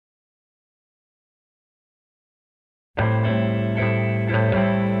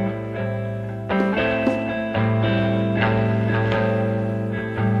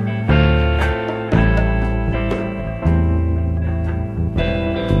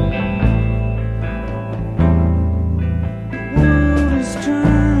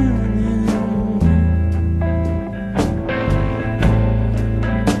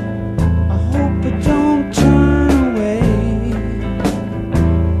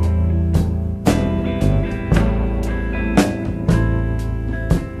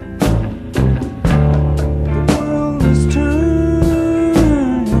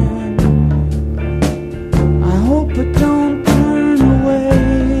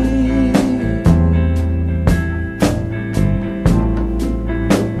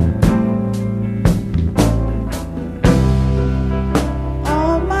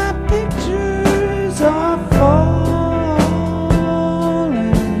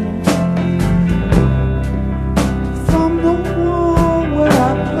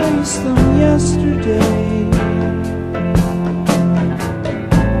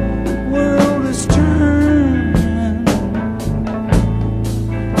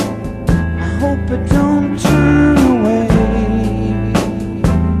but don't turn away.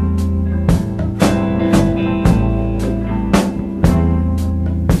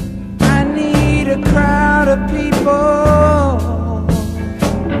 I need a crowd of people,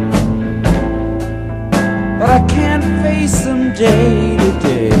 but I can't face them day to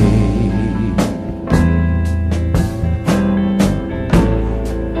day.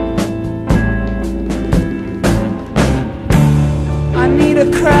 I need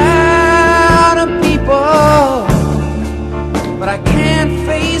a crowd of people, but I can't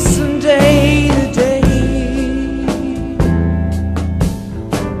face them day to day.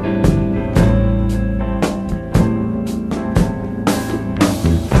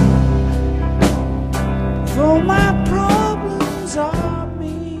 Though my problems are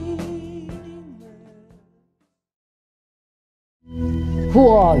meaningless. Who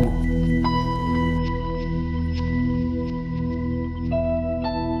are you?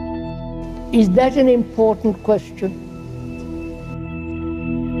 Is that an important question?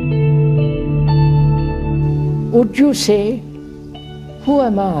 Would you say, who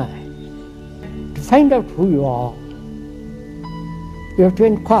am I? To find out who you are, you have to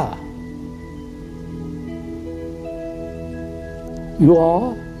inquire. You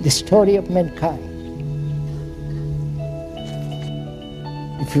are the story of mankind.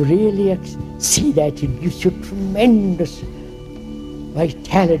 If you really see that, it gives you tremendous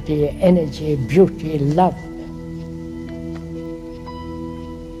vitality, energy, beauty, love.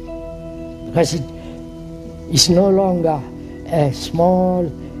 Because it is no longer a small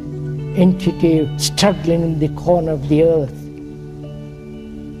entity struggling in the corner of the earth.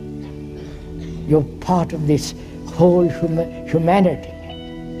 You're part of this whole humanity.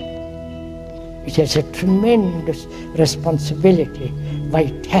 It has a tremendous responsibility,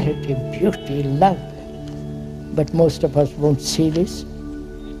 vitality, beauty, love. But most of us won't see this.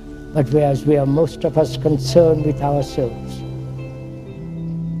 But whereas we are most of us concerned with ourselves.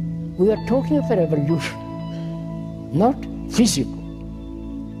 We are talking of a revolution, not physical,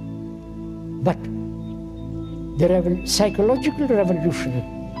 but the psychological revolution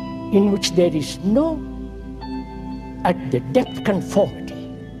in which there is no, at the depth,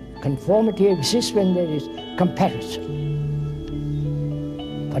 conformity. Conformity exists when there is comparison.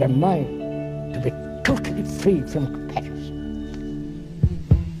 For a mind to be totally free from comparison.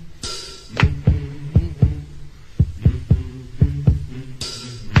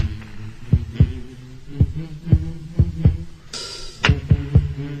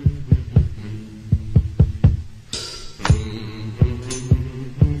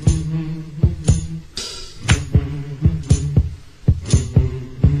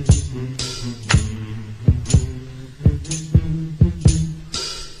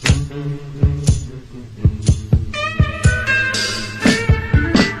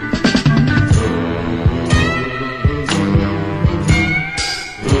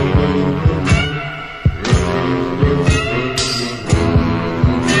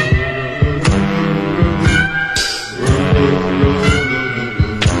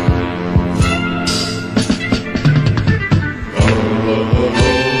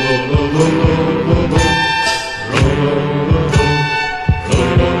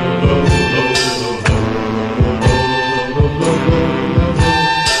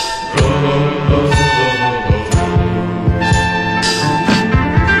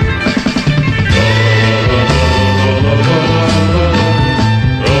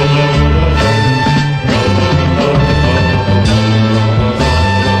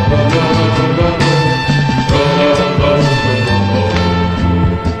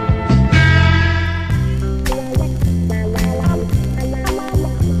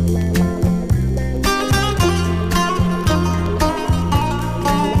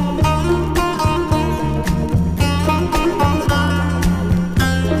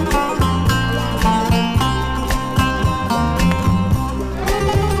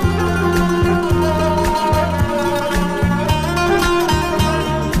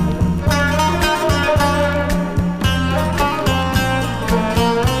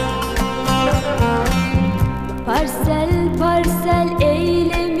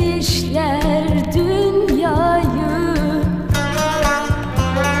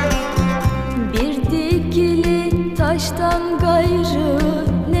 Taştan gayrı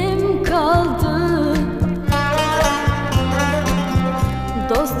nem kaldı?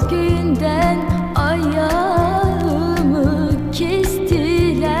 Dost köyünden ayağımı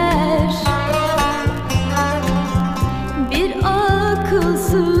kestiler. Bir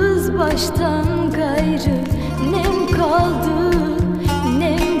akılsız baştan gayrı nem kaldı,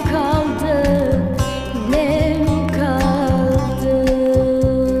 nem kaldı, nem kaldı.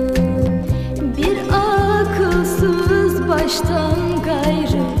 Bir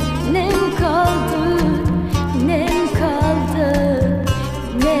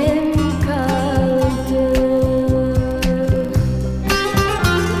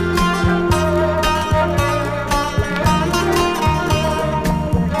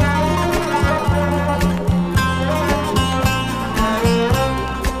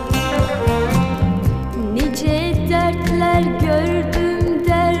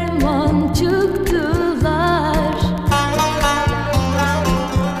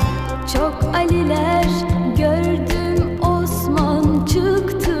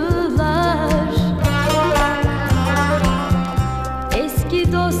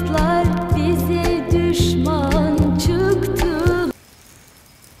dostlar bize düşman çıktı.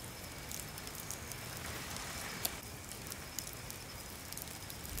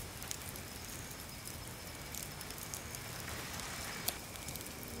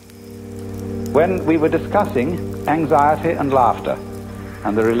 When we were discussing anxiety and laughter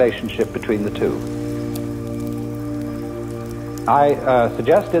and the relationship between the two, I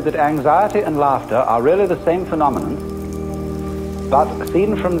suggested that anxiety and laughter are really the same phenomenon, but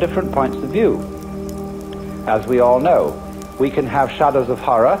seen from different points of view. As we all know, we can have shudders of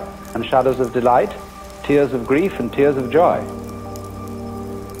horror and shudders of delight, tears of grief and tears of joy.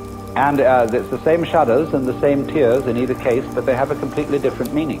 And it's the same shudders and the same tears in either case, but they have a completely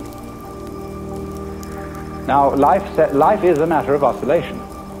different meaning. Now, life is a matter of oscillation.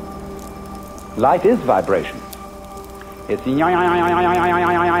 Life is vibration. It's the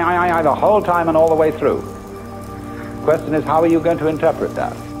whole time and all the way through. The question is, how are you going to interpret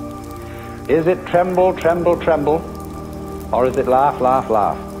that? Is it tremble, tremble, tremble, or is it laugh, laugh,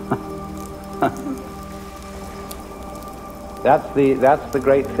 laugh? That's the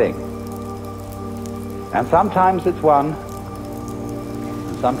great thing. And sometimes it's one,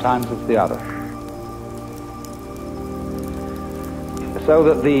 and sometimes it's the other. So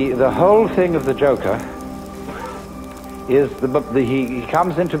that the whole thing of the Joker is he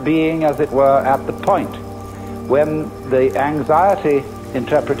comes into being, as it were, at the point when the anxiety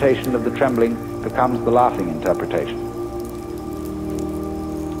interpretation of the trembling becomes the laughing interpretation.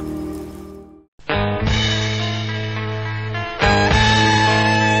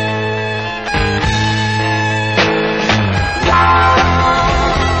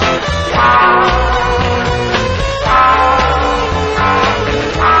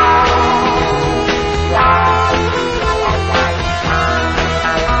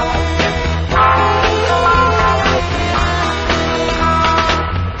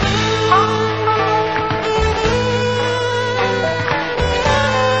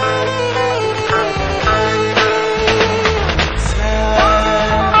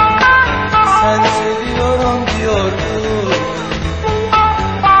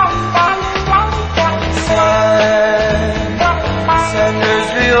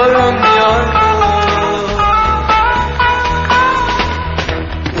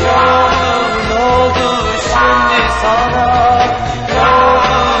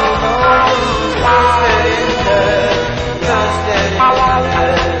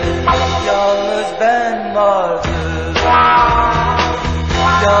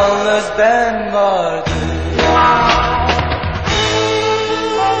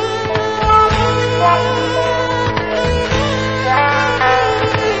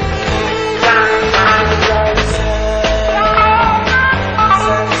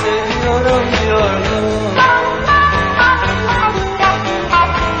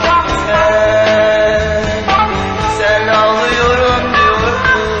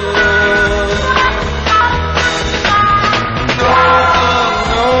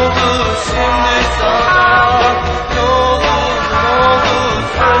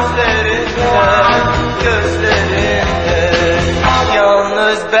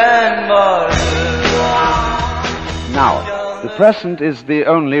 The present is the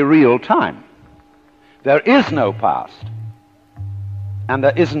only real time. There is no past, and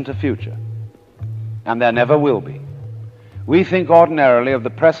there isn't a future, and there never will be. We think ordinarily of the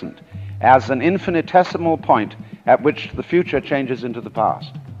present as an infinitesimal point at which the future changes into the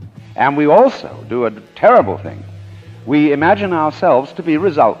past. And we also do a terrible thing. We imagine ourselves to be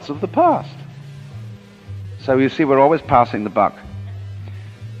results of the past. So you see, we're always passing the buck,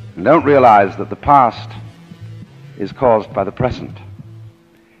 and don't realize that the past is caused by the present,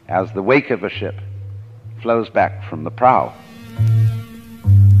 as the wake of a ship flows back from the prow.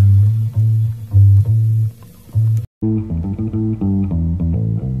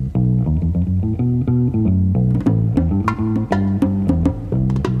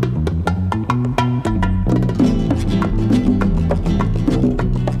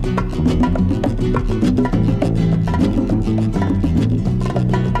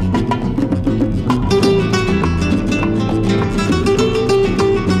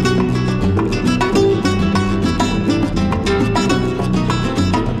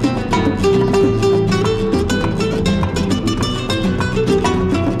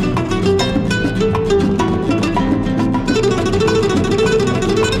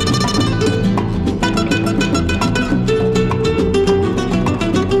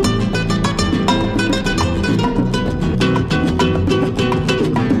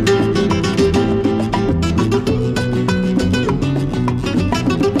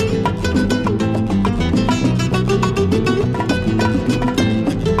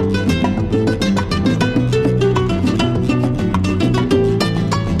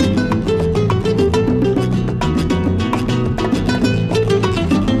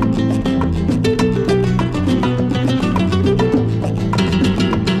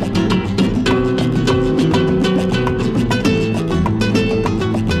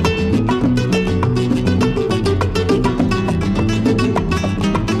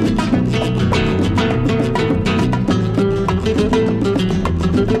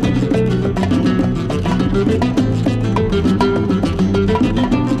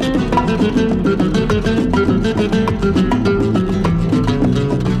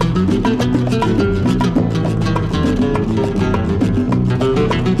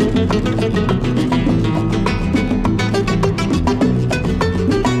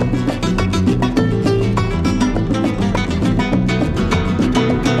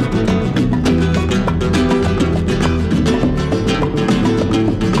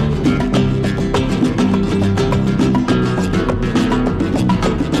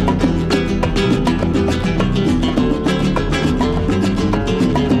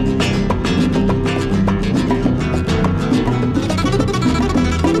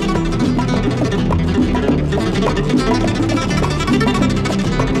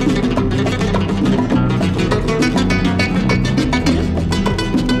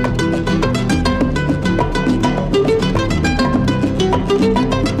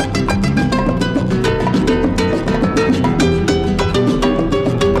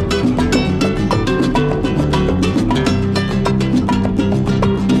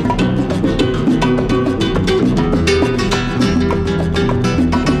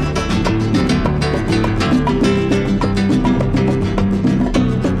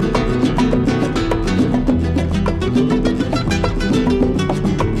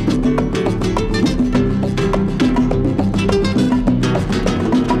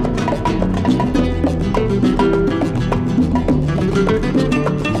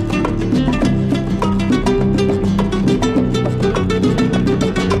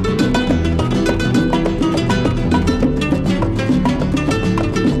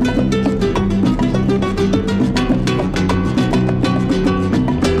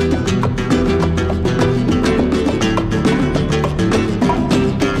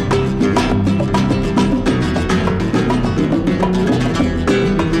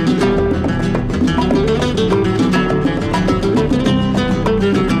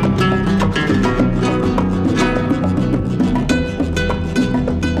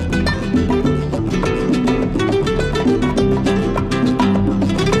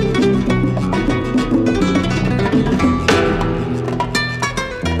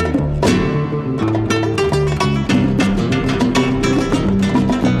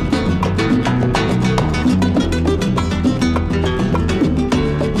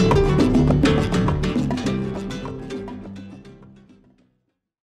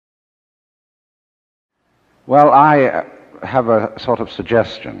 Well, I have a sort of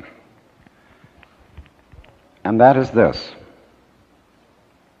suggestion, and that is this,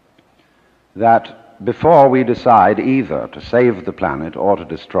 that before we decide either to save the planet or to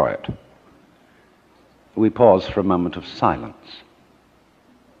destroy it, we pause for a moment of silence.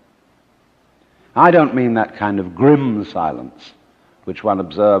 I don't mean that kind of grim silence which one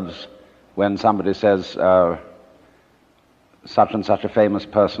observes when somebody says, such and such a famous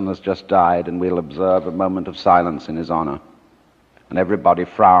person has just died, and we'll observe a moment of silence in his honor, and everybody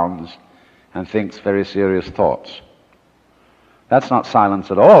frowns and thinks very serious thoughts. That's not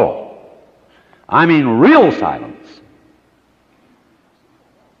silence at all. I mean real silence,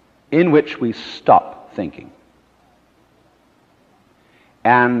 in which we stop thinking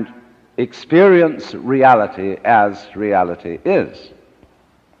and experience reality as reality is.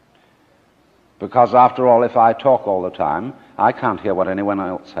 Because after all, if I talk all the time, I can't hear what anyone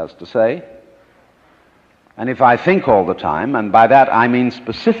else has to say. And if I think all the time, and by that I mean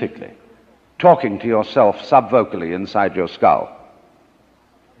specifically talking to yourself subvocally inside your skull,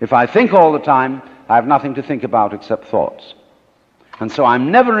 if I think all the time, I have nothing to think about except thoughts. And so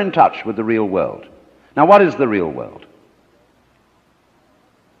I'm never in touch with the real world. Now, what is the real world?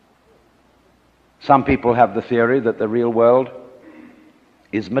 Some people have the theory that the real world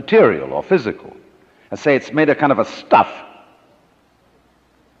is material or physical. I say it's made of kind of a stuff.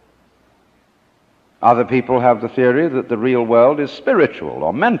 Other people have the theory that the real world is spiritual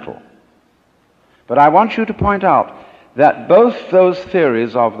or mental. But I want you to point out that both those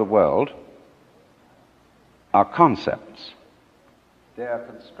theories of the world are concepts. They are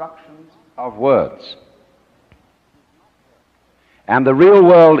constructions of words. And the real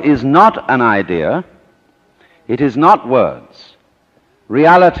world is not an idea. It is not words.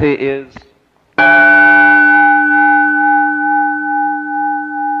 Reality is